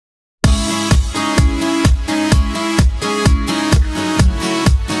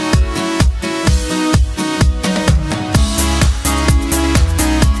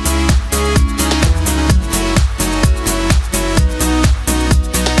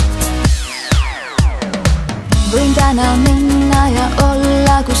võin täna minna ja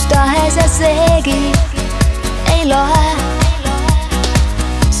olla kus tahes ja seegi ei loe,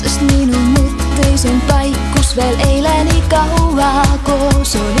 sest minu mõtteis on paik, kus veel eile nii kaua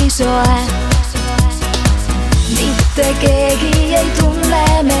koos oli soe. Mitte keegi ei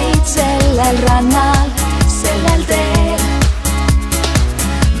tunne meid sellel rannal, sellel teel.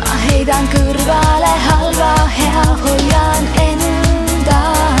 Ma heidan kõrvale halva ja hoian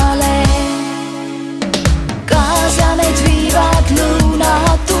endale. Kaasa meid viivad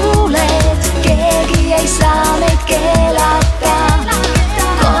lõunatuuled, keegi ei saa meid keelata.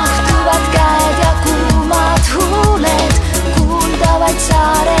 Kohtuvad käed ja kuumad huuled, kuuldavad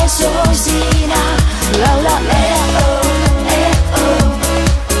saare soosina. Laula e-o, e-o,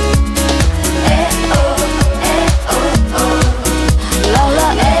 e-o, e-o, laula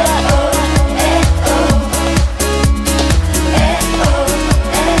e-o, e-o, e-o,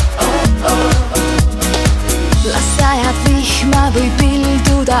 e-o. Las sajab vihma või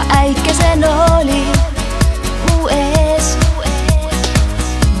pilduda äikesenooli mu ees.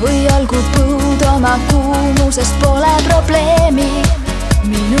 Või olgu põud oma kuumusest, pole probleemi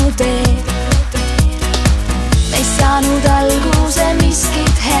minu teed. Ei saanud alguse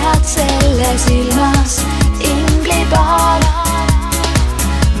miskit head selles ilmas, inglipaal.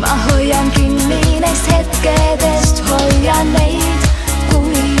 Ma hoian kinni neist hetkedest, hoian neid,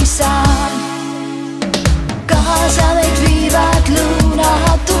 kui saan. Kaasa meid viivad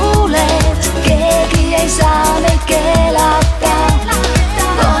lõunatuuled, keegi ei saa meid keelata.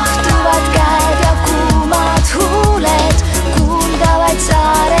 Kohtuvad käed ja kuumad huuled, kuuldavad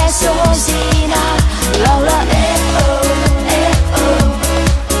saare soosina. Laula e-o, e-o,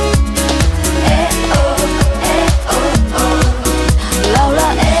 e-o, e-o, laula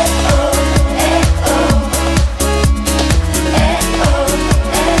e-o, e-o, e-o,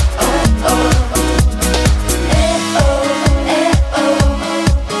 e-o, e-o, e-o.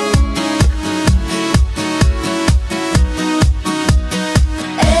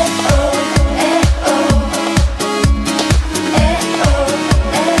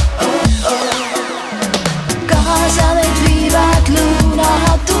 Kaasa meid viivad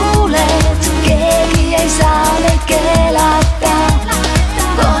lõunatuuled, keegi ei saa meid keelata.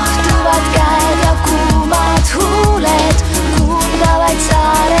 Kohtuvad käed ja kuumad huuled, kuuldavad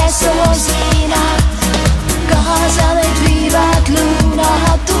saare soosina. Kaasa meid viivad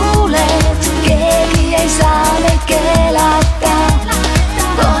lõunatuuled, keegi ei saa meid keelata.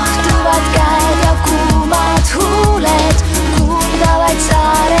 Kohtuvad käed ja kuumad huuled, kuuldavad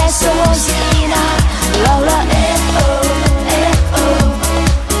saare soosina. Laula e-o, e-o,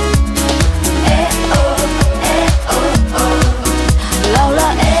 e-o, e-o, laula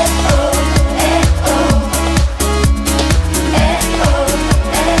e-o, e-o, e-o,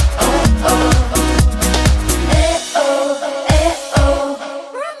 e-o, e-o, e-o.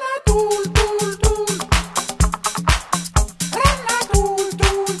 Ranna tuul, tuul, tuul. Ranna tuul,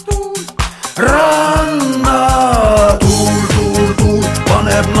 tuul, tuul. Ranna tuul, tuul, tuul,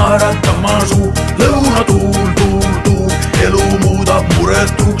 paneb naeratama suu. Lõunatuul, tuul, tuul, elu muudab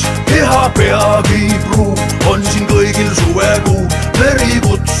muretuks. Keha peagi pruuk, on siin kõigil suvekuu. Veri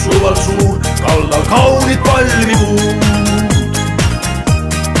kutsuvalt suur, kaldal kaunid palmipuud.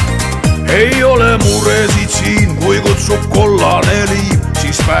 Ei ole muresid siin, kui kutsub kollane liiv.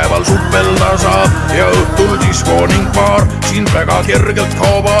 Siis päeval suppelda saab ja õhtul disko ning baar. Siin väga kergelt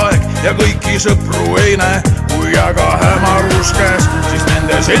kaob aeg ja kõiki sõpru ei näe. Kui aga hämarus käes, siis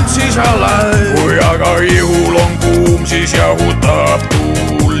nende seltsi sa lähed. Kui aga ihul on kuum, siis jahutab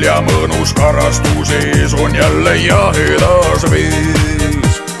tuul. Ja mõnus karastus ees on jälle jahedas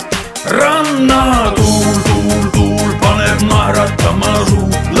vees. Ranna tuul, tuul, tuul, paneb naeratama suu.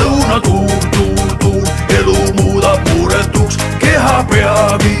 Lõunatuul, tuul, tuul, elu muudab muretuks. Keha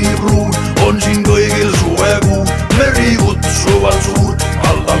peagi pruun, on siin kõigil suvekuu. Veri kutsuvalt suur,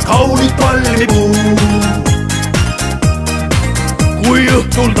 kaldal kaunid palmipuud. Kui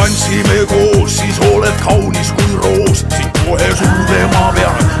õhtul tantsime koos, siis oled kaunis kui roos. Sind kohe suudema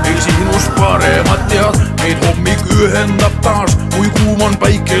pead, ei sinust paremat tead. Meid hommik ühendab taas, kui kuum on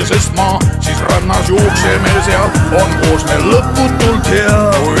päikesest maa. Siis rannas jookseme seal, on koos meil lõputult hea.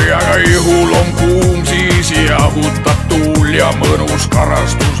 Kui aga ihul on kuum, siis jahutab tuul. Ja mõnus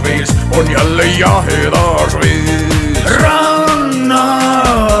karastus vees on jälle jahedas vees. Ranna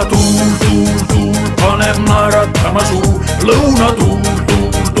tuul, tuul, tuul, paneb naeratama suu. Lõunatuul,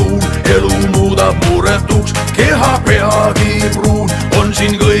 tuul, tuul, elu muudab muretuks. Keha peagi pruun, on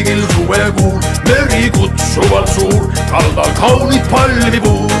siin kõigil suvekuul. Veri kutsuvalt suur, kaldal kaunid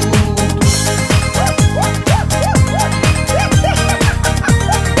palmipuud.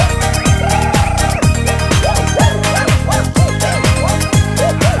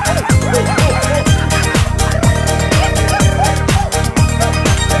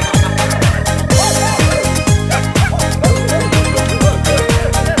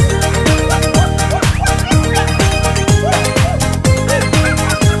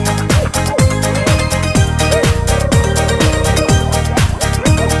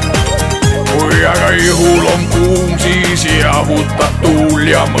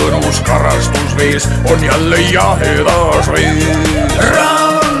 ja mõnus karastusvees on jälle jahedas vees.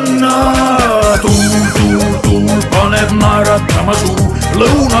 Rannatuul, tuul, tuul paneb naeratama suu,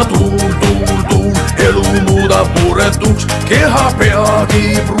 lõunatuul, elu muudab muretuks, keha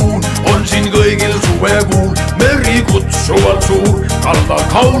peagi pruun, on siin kõigil suvekuul, meri kutsuvalt suur, kaldal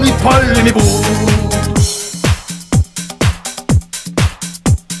kaunid palmipuud.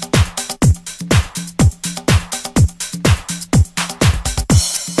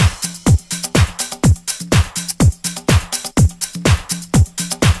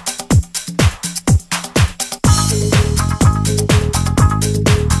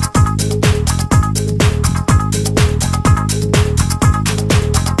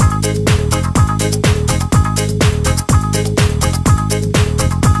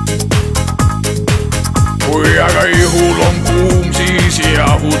 Kui aga ihul on kuum, siis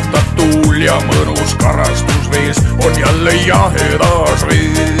jahutab tuul ja mõnus karastusvees on jälle jahedas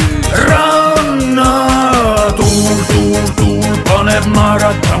vees. Rannatuul, tuul paneb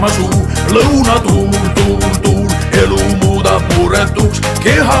naeratama suu, lõunatuul, elu muudab muretuks,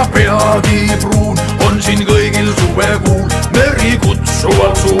 keha peagi pruun, on siin kõigil suvekuul, meri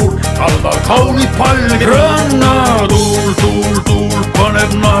kutsuvalt suur, kaldal kaunid palmid. Rannatuul,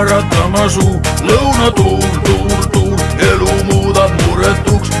 paneb naeratama suu, lõunatuul, elu muudab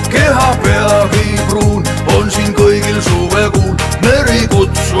muretuks, keha peagi pruun, on siin kõigil suvekuul, meri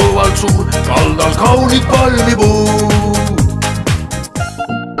kutsuvalt suur, kaldal kaunid palmipuud.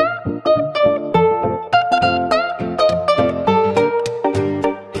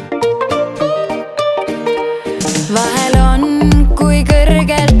 Vahel on, kui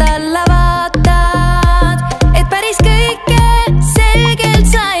kõrgelt alla vaatad, et päris kõike selgelt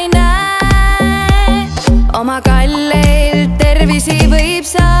sa ei näe. Oma kalleilt tervisi võib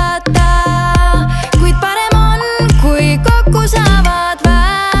saata, kuid parem on, kui kokku saavad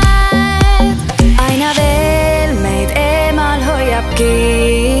väed. Aina veel meid eemal hoiab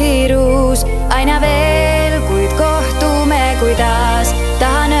kiirus, aina veel, kuid kohtume, kuidas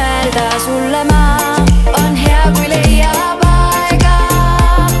tahan öelda sulle ma. On hea, kui leiab aega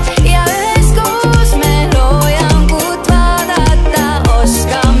ja üheskoos me loojangut vaadata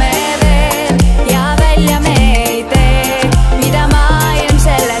oskame veel ja välja me ei tee, mida maailm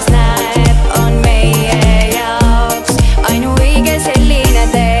selles näeb, on meie jaoks ainuõige selline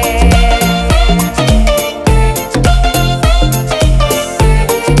tee.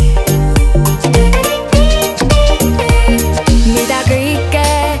 Mida kõike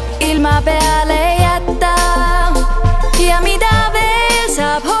ilma peale jätta ja mida veel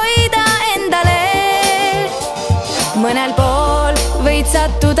saab hoida endale. Mõnel pool võid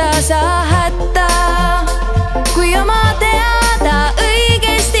sattuda sa hätta, kui oma teada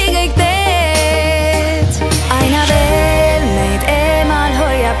õigesti kõik teed. Aina veel meid eemal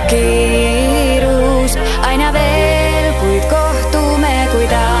hoiab kiirus, aina veel, kuid kohtume,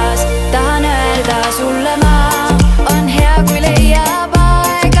 kuidas tahan öelda sulle ma. On hea, kui leiab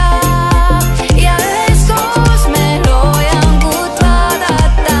aega ja üheskoos me loojangut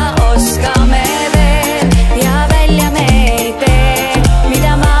vaadata oskame veel ja välja me ei tee,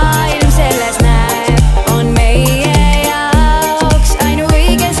 mida maailm selles näeb, on meie jaoks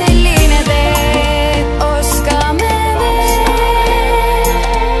ainuõige selline tee. Oskame veel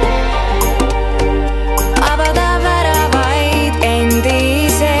avada väravaid endi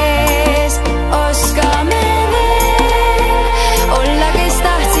sees, oskame veel olla, kes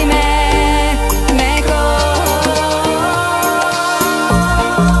tahtsime me koos.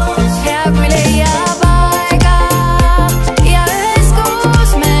 Hea, kui leiab aega ja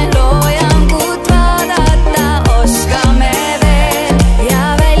üheskoos me loojangut vaadata oskame veel ja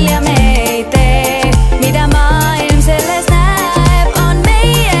välja me ei tee, mida maailm selles näeb, on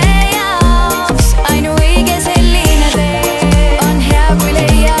meie jaoks ainuõige selline tee. On hea, kui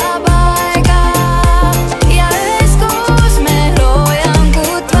leiab aega ja üheskoos me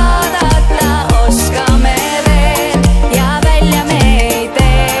loojangut vaadata oskame veel ja välja me ei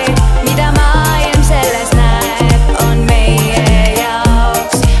tee, mida maailm selles näeb, on meie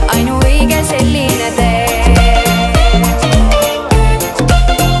jaoks ainuõige selline tee.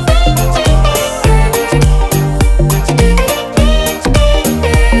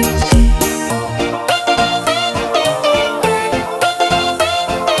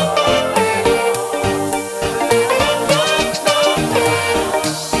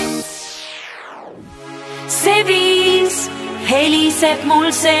 See viis heliseb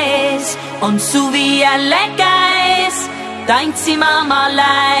mul sees, on suvi jälle käes, tantsima ma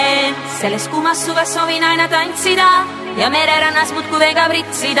lähen. Selles kumas suves soovin aina tantsida ja mererannas muudkui veega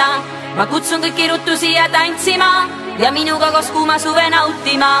pritsida. Ma kutsun kõiki ruttu siia tantsima ja minuga koos kuuma suve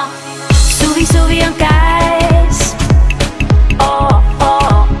nautima. Suvi on käes.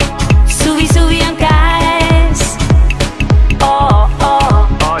 Suvi on käes.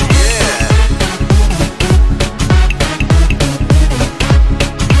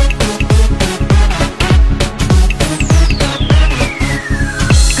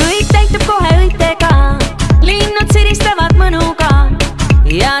 Kõik täitub kohe õitega, linnud siristavad mõnuga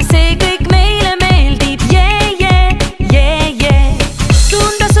ja see kõik meile meeldib.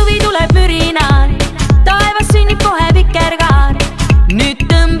 Tunda suvi tuleb mürinal, taevas sünnib kohe vikerkaar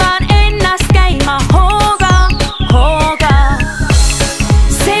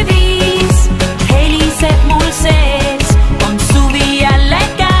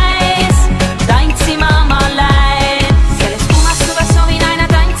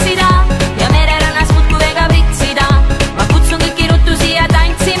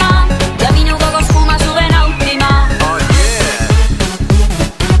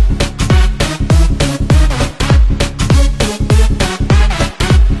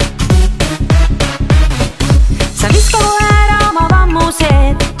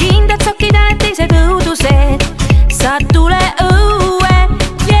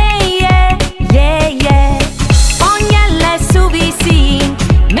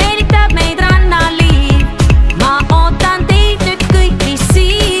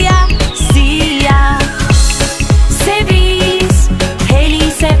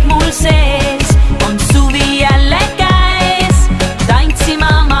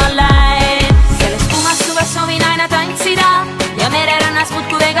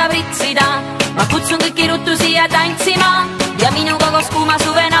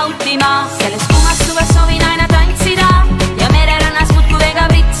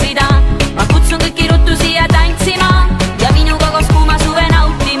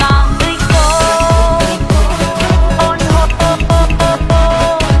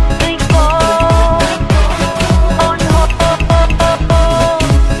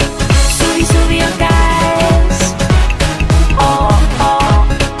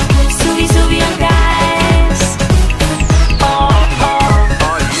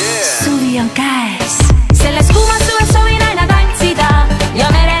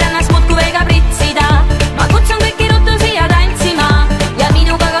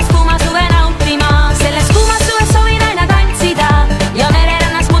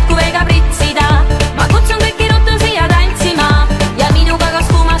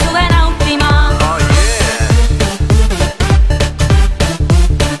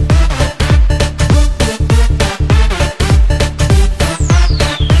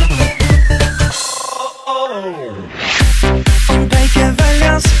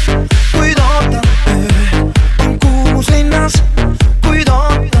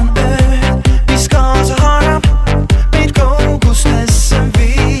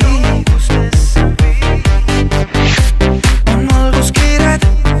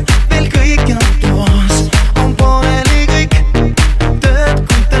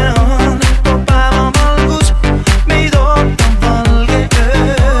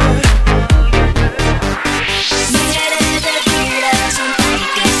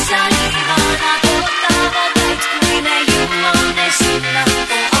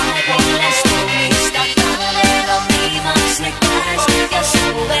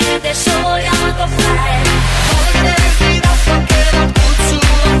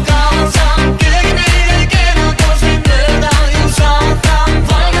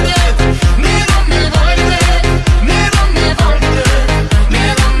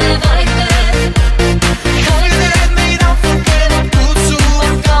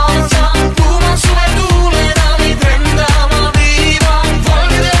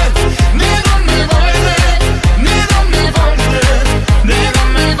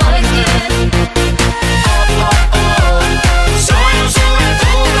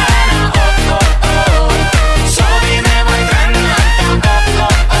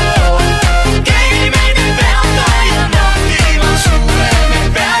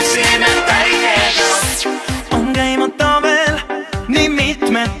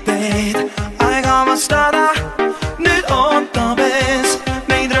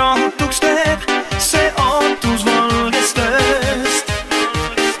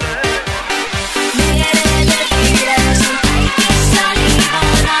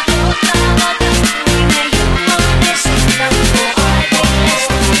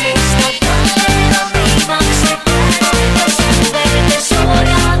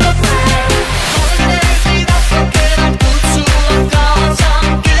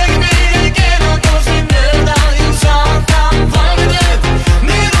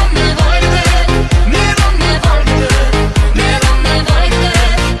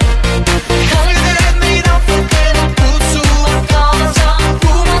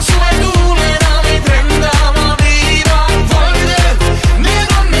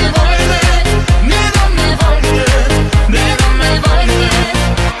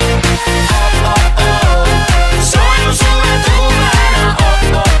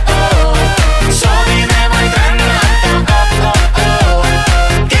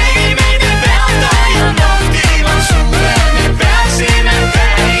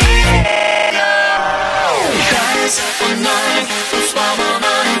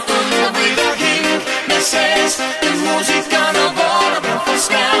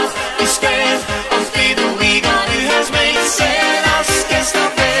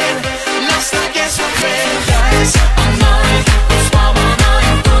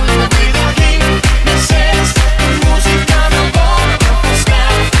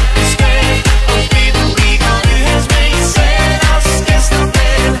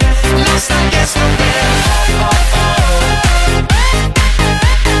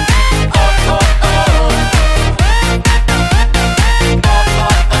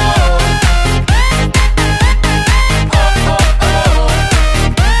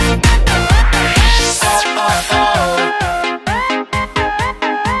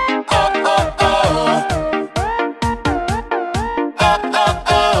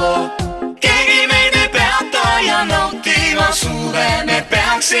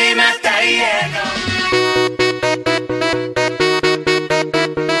elaksime täiega.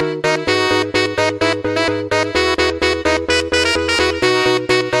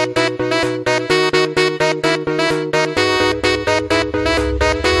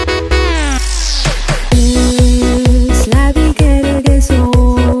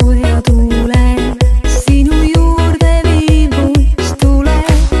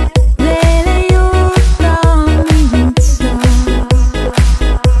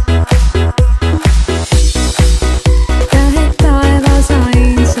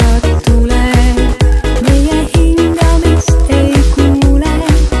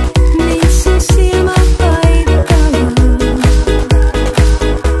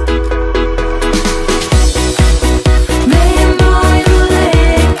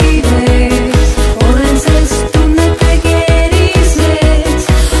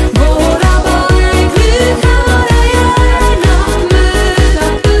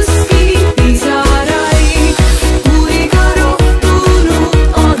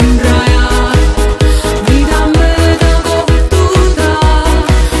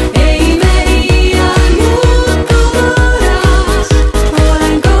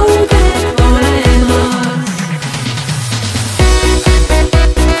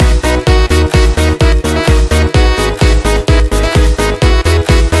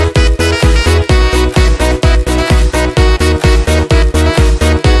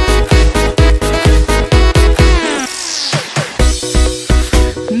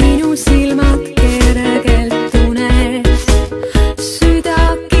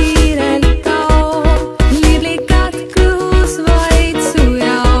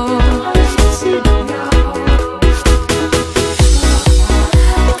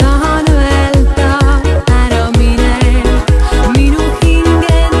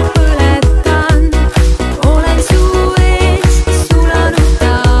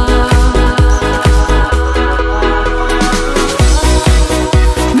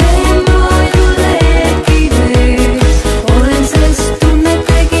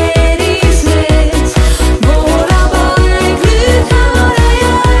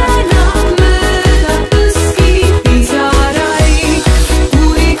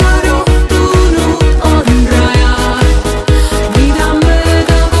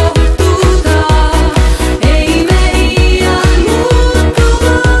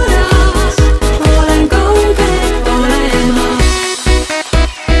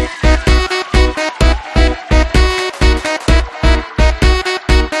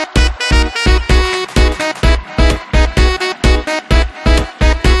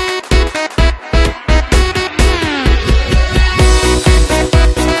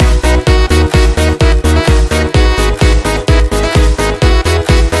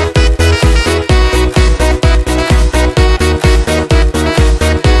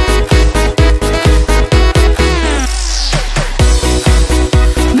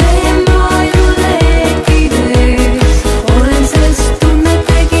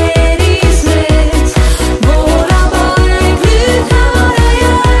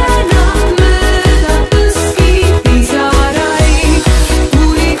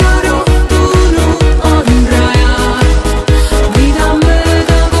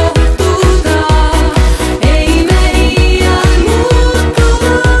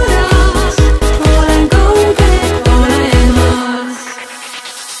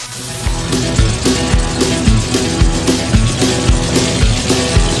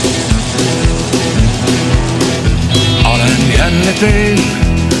 teel.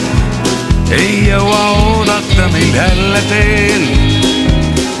 Ei jõua oodata meil jälle teel.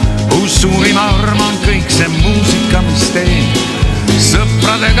 Kus suurim arm on kõik see muusika, mis teen.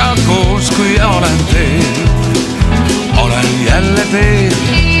 Sõpradega koos, kui olen teel. Olen jälle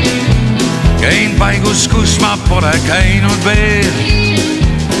teel. Käin paigus, kus ma pole käinud veel.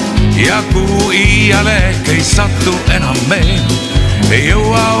 Ja kuhu iiale ehk ei satu enam meel. Ei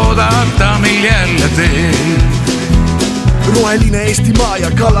jõua oodata meil jälle teel. Roheline Eestimaa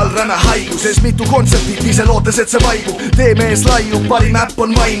ja kallal räme haiguses. Mitu kontsertit ise lootes, et see vaibu. Teeme ees laiu, parim äpp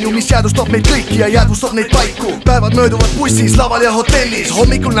on Vainju, mis jäädustab meid kõiki ja jäädustab neid paiku. Päevad mööduvad bussis, laval ja hotellis.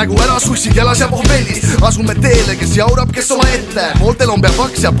 Hommikul nägu ära sussid jalas ja pohvellis. Asume teele, kes jaurab, kes oma ette. Pooltel on pea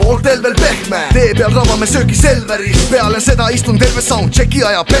paks ja pooltel veel pehme. Tee peal ravame sööki Selveris. Peale seda istun terve soundchecki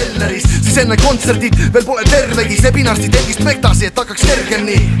aja Pelleris. Siis enne kontserdit veel pole tervegi. Sebinarsti telgist mektasi, et hakkaks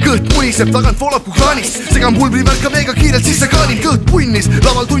kergemni. Kõht muliseb, tagant voolab kui kraanis. Segan pulbri värka veega kiirelt sisse kaanin. Kõht punnis,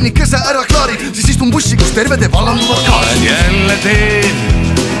 laval tunnikese ära klaarin. Siis istun bussi, kus terve tee vallanduvad kaarin. Olen jälle teel.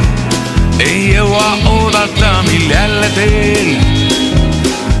 Ei jõua oodata mil jälle teel.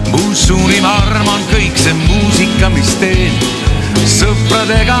 Mu suurim arm on kõik see muusika, mis teen. Sõpra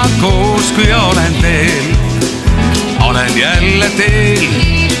sõpradega koos, kui olen teel. Olen jälle teel,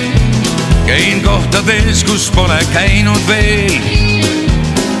 käin kohtades, kus pole käinud veel.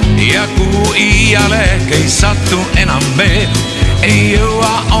 Ja kuhu iiale ei satu enam veel, ei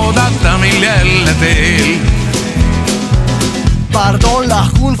jõua oodata mil jälle teel. Pardon,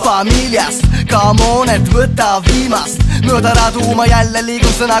 lahkun familiast, kamoonet võta viimast. Mööda radu ma jälle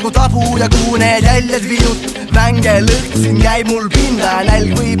liigun see nagu tabu ja kuhu need jäljed viinud. Vänge lõhk siin käib mul pinda ja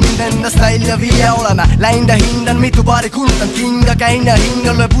nälg võib mind endast välja viia. Oleme läinud ja hindan mitu paari kulutanud kinga. Käin ja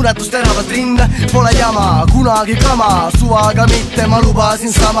hingan, lööb unetust teravalt rinda. Pole jama, kunagi kama, suvaga mitte, ma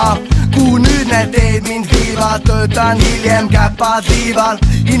lubasin sama. Kuhu nüüd need teed mind viivad, töötan hiljem käpad liival.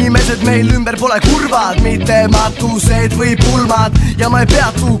 Inimesed meil ümber pole kurvad, mitte matused või pulmad. Ja ma ei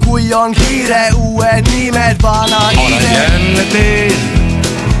peatu, kui on kiire, uued nimed, vana ide. Olen jälle teel,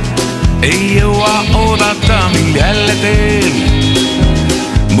 ei jõua oodata mil jälle teel.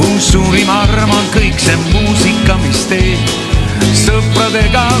 Mu suurim arm on kõik see muusika, mis teeb.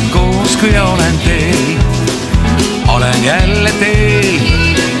 Sõpradega koos, kui olen teel. Olen jälle teel,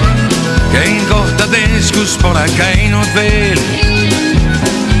 käin kohtades, kus pole käinud veel.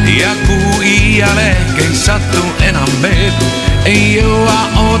 Ja kuhu iiale ei satu enam veel, ei jõua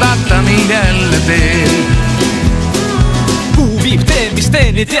oodata mil jälle teel. Kuhu viib tee, mis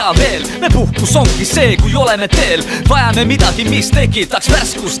teen ei tea veel. Me puhkus ongi see, kui oleme teel. Vajame midagi, mis tekitaks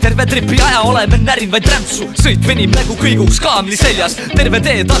värskust. Terve tripi aja oleme närin vaid rämpsu. Sõit venib nagu kõiguks kaamli seljas. Terve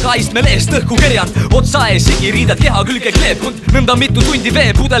tee taga istmel eest õhku kerjand. Otsa ees sigiriidad keha külge kleepnud. Nõnda mitu tundi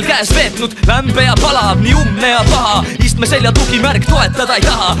veepudel käes veetnud. Lämbe ja palab, nii umne ja paha. Istme selja tugimärk, toetada ei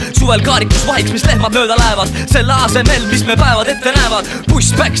taha. Suvel kaarikus vahiks, mis lehmad mööda lähevad. Selle asemel, mis me päevad ette näevad.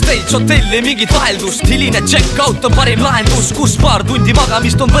 Buss, backstage, hotelli, mingit vaheldust. Hiline check-out on parim lahendus. Kus paar tundi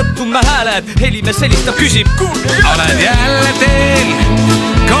magamist on võtnud me hääled. Helimees helistab, küsib kuulge. Olen jälle teel,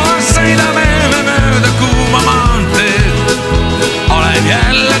 koos sõidame me mööda kuuma maanteed. Olen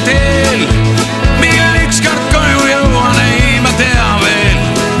jälle teel, millal ükskord koju jõuan, ei ma tea veel,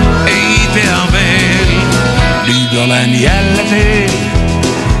 ei tea veel. Nüüd olen jälle teel,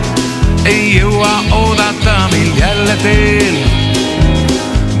 ei jõua oodata mil jälle teel.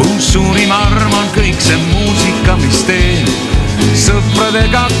 Mu suurim arm on kõik see muusika, mis teen.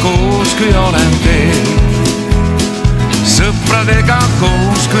 Sõpradega koos, kui olen teel. Sõpradega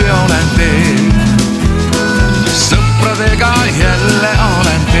koos, kui olen teel. Sõpradega jälle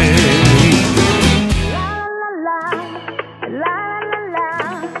olen teel.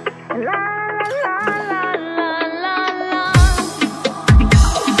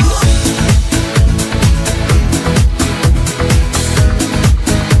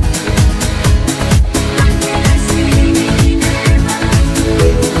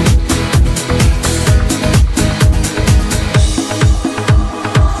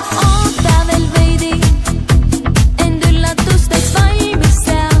 Oota veel veidi, end üllatuseks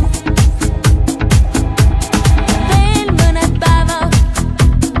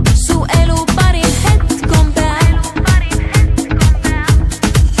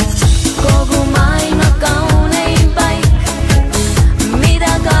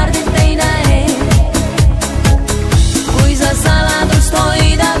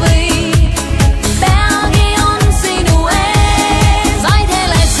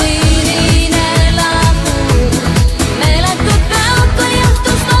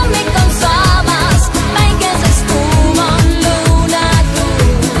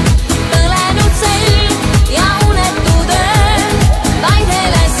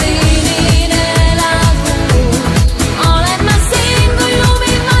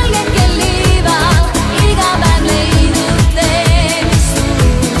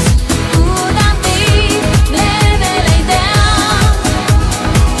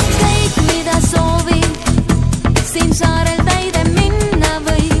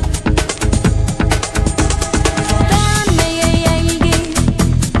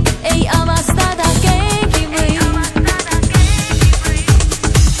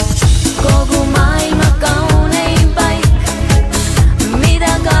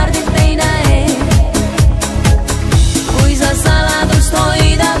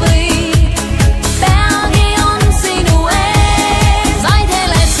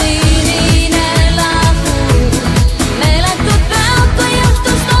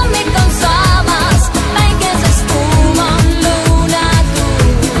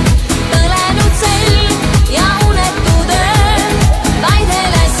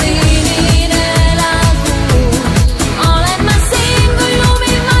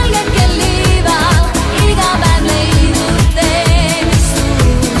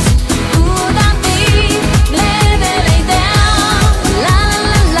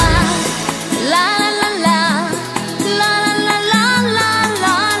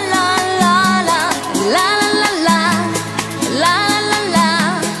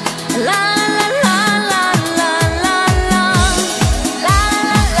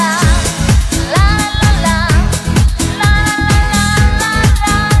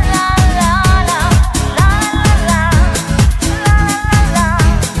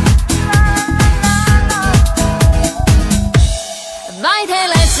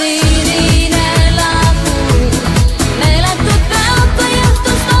sinine lagu. Meeletud peotu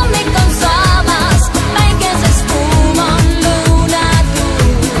juhtus, hommik on saamas, päikesest kuum on lõunatuu.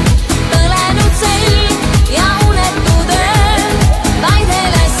 Põlenud selg ja unetud öö,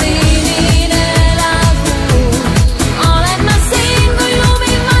 Vaidele sinine lagu. Olen ma siin kui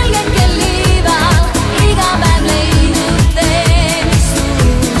lumi valged kellival, iga päev leidnud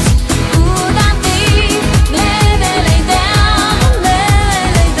teenistus. Kuudan viib, level ei tea,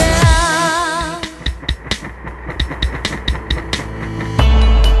 level ei tea.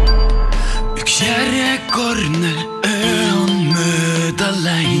 Üks järjekordne öö on mööda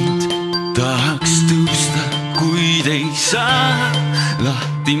läinud. Tahaks tõusta, kuid ei saa.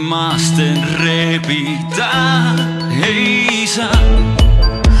 Lahti maasten rebida ei saa.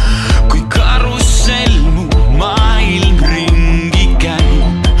 Kui karussell mu maailm ringi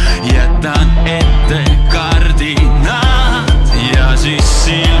käib, jätan ette kardinad ja siis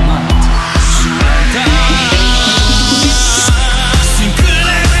silmad suletan. Siin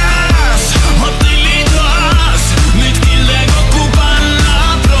kõledas hotellitoas, nüüd kilde kokku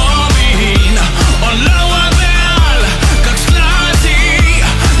panna proovin. On laua peal 2 klaasi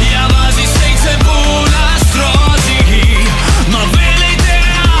ja vaasis 7 puulast roosi. Ma veel ei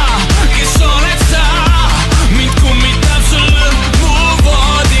tea, kes oled sa, mind kummitab sul mu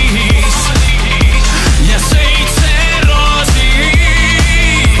voodis ja 7 roosi.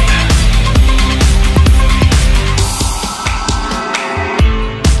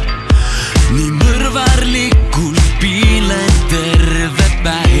 Nii mõrvarlikult piilen terve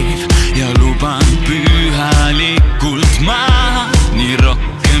päev ja luban pühalikult ma, nii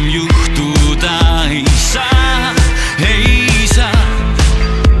rohkem juhtuda ei saa, ei saa.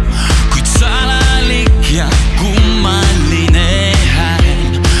 Kuid salalik ja kummaline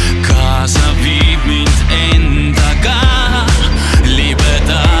hääl kaasa viib mind endaga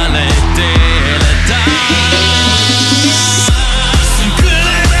libedale teele taas. Siin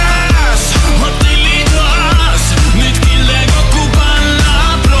kõledas hotellitoas, nüüd kilde kokku panna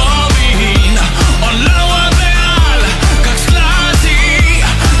proovin. On laua peal 2 klaasi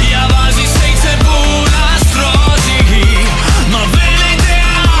ja vaasis 7 puulast roosi. Ma veel ei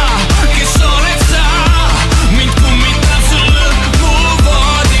tea, kes oled sa, mind kummitab sul mu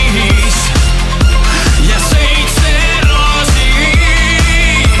voodis ja 7 roosi.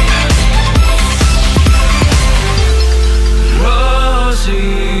 Roosi,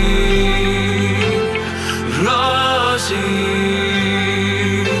 roosi,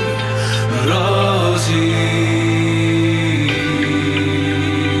 roosi.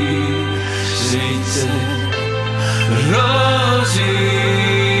 7 roosi.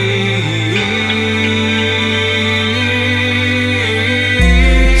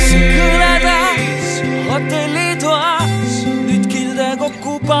 Siin kõledas hotellitoas, nüüd kilde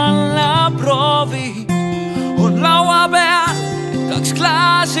kokku panna proovi. On laua peal 2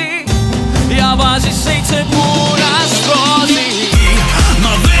 klaasi ja vaasis 7 puulast roosi.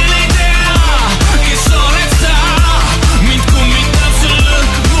 Ma veel ei tea, kes oled sa, mind kummitab sul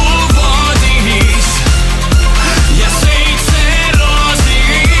mu voodis ja 7 roosi.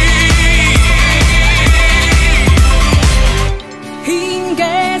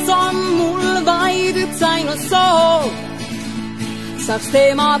 Hinges on mul vaid üks ainus soov, saaks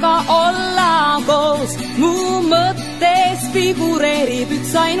temaga olla koos. Mu mõttes figureerib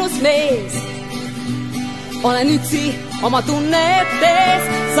üks ainus mees. Olen üksi oma tunnetes,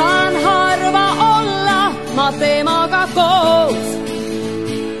 saan harva olla ma temaga koos.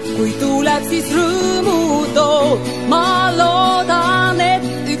 Kui tuleb siis rõõmutood, ma loodan, et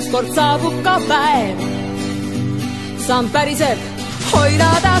ükskord saabub ka päev. Saan päriselt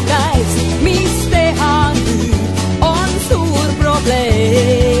hoida ta käes, mis teha nüüd on suur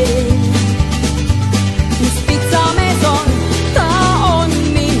probleem. Mis pitsamees on, ta on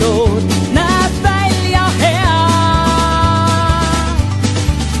nii noor, näeb välja hea.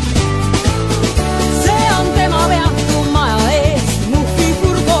 See on tema veatu maja ees, muhvi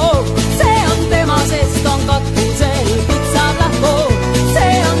furgoon. See on tema, sest on katusel pitsad lahkoon.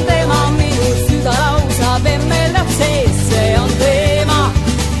 See on tema, minu süda lausa vemmeldab sees. See on tema,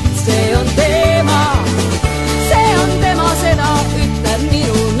 see on tema, see on tema, seda ütleb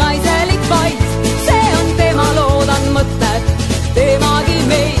minu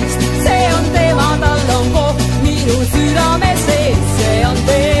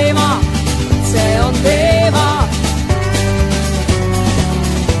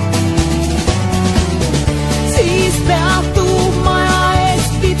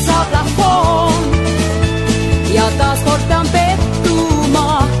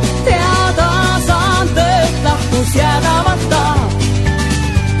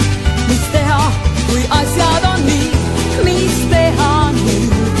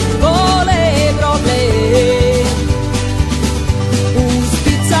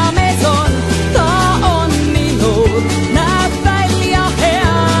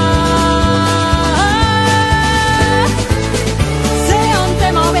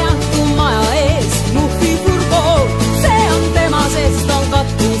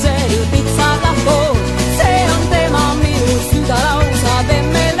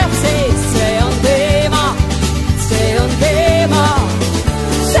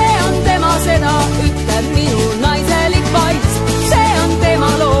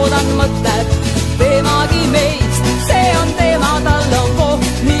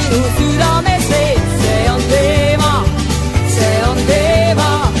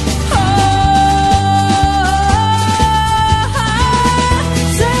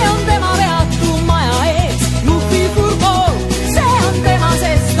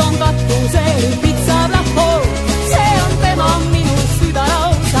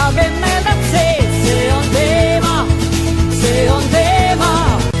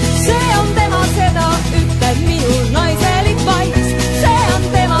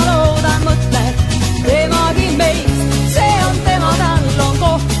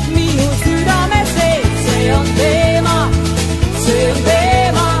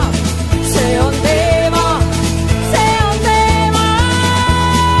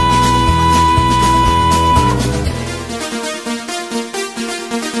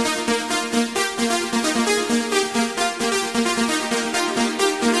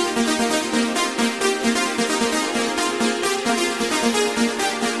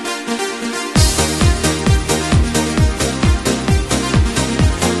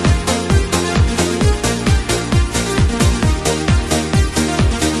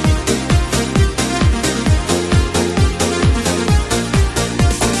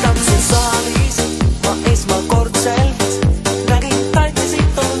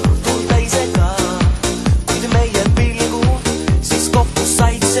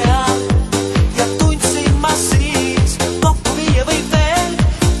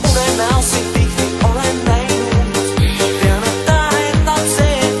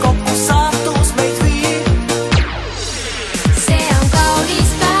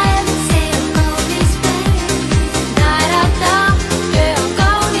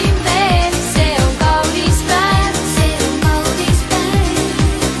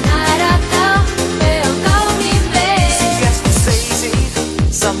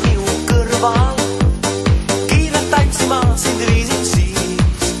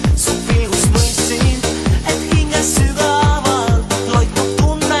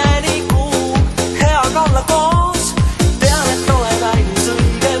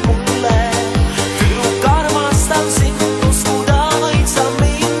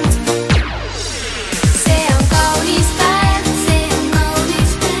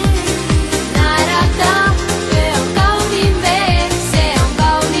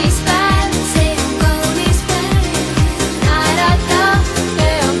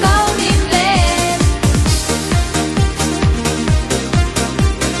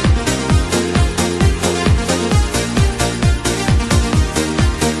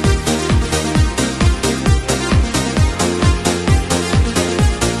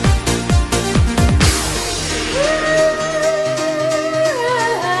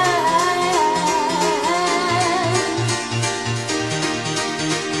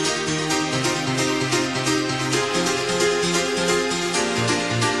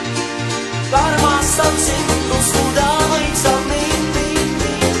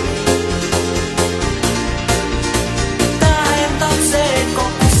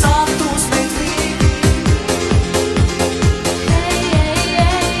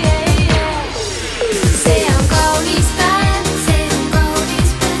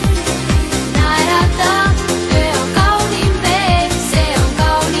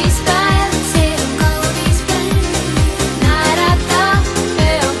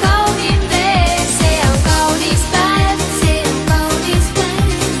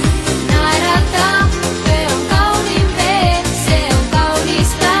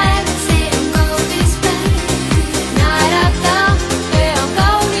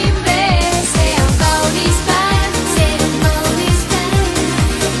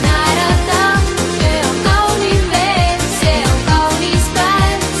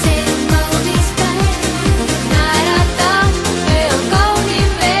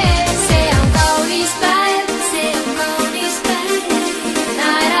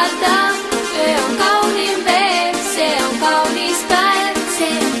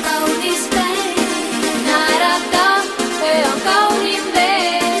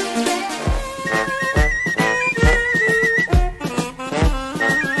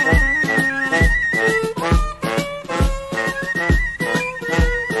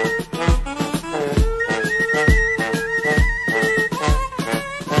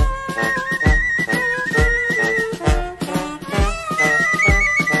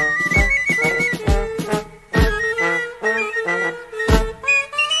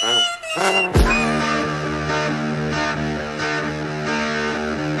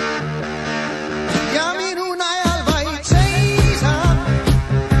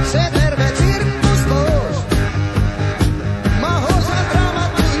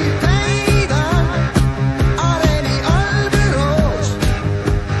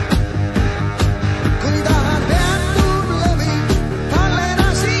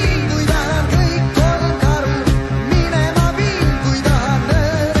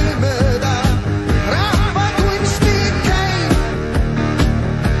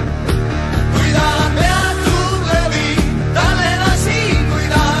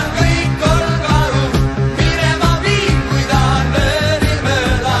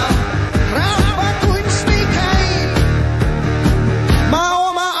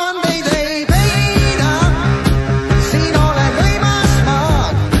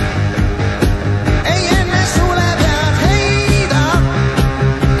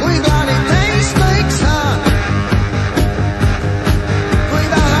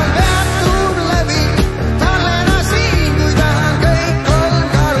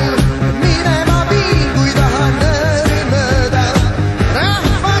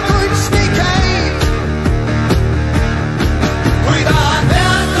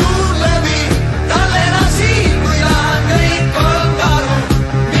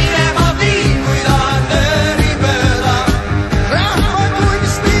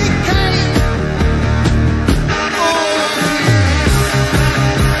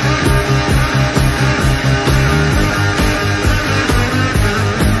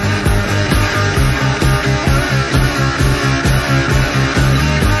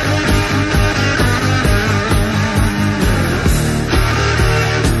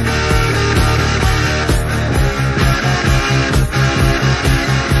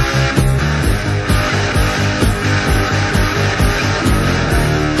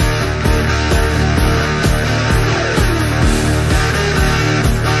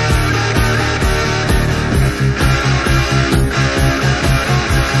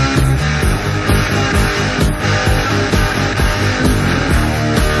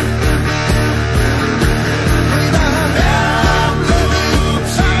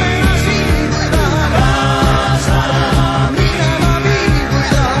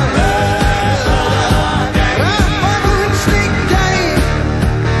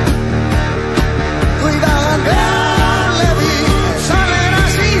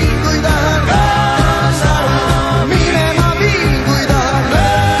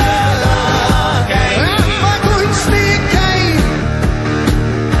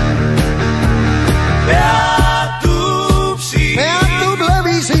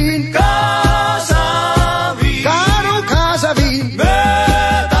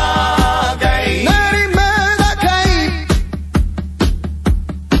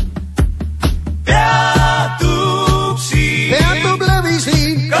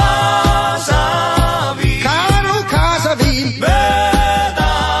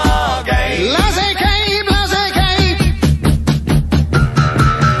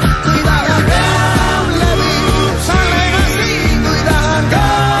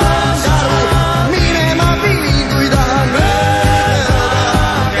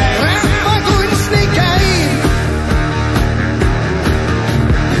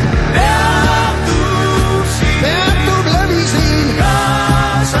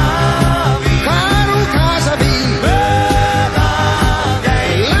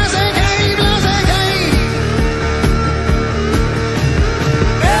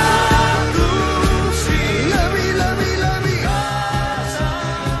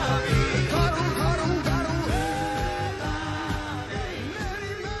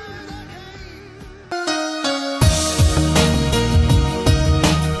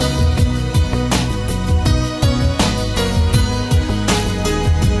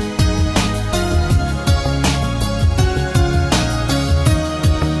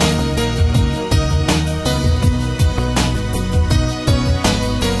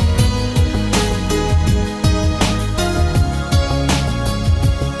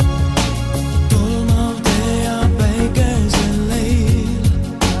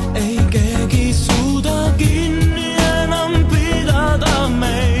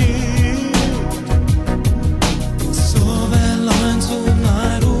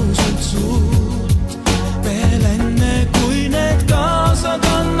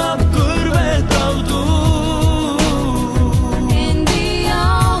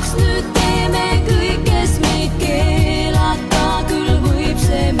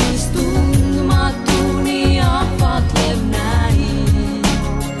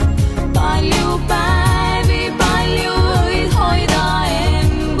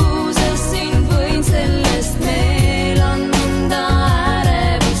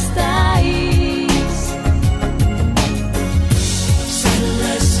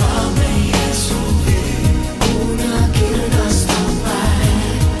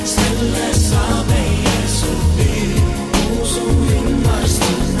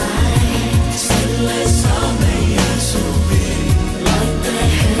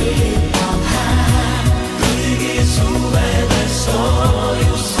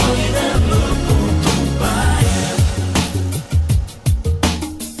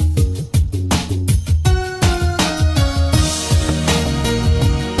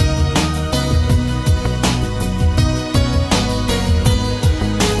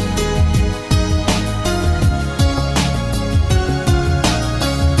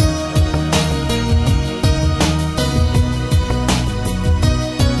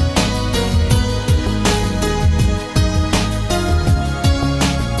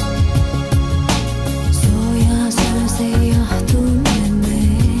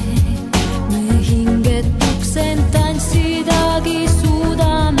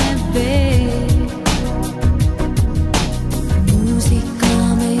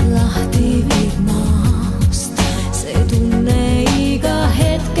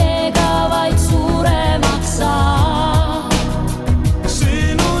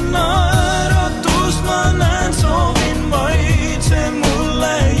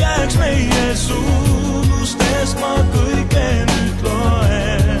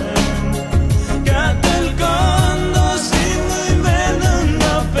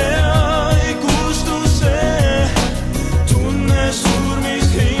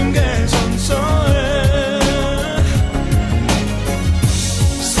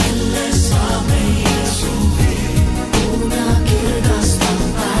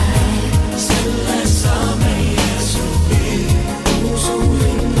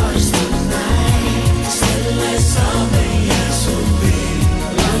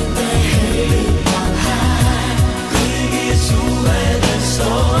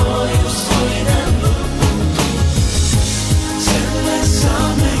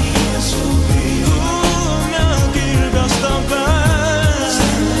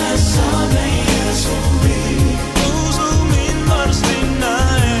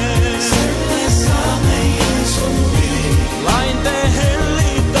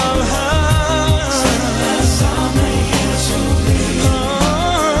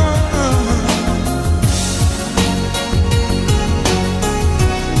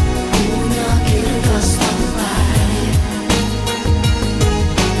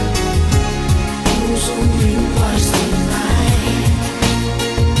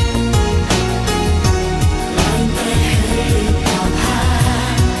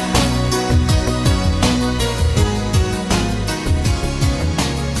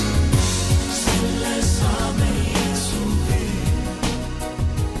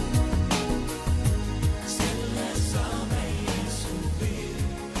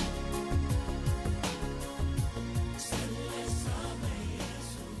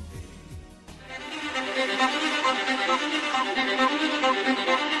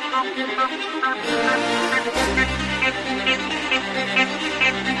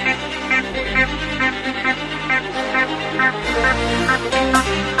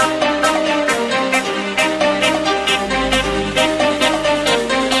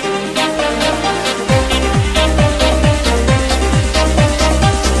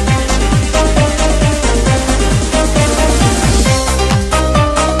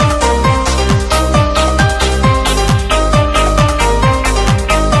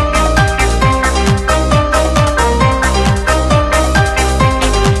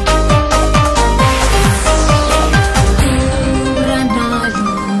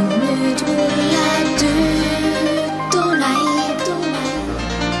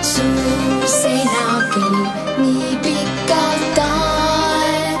suur seina küll, nii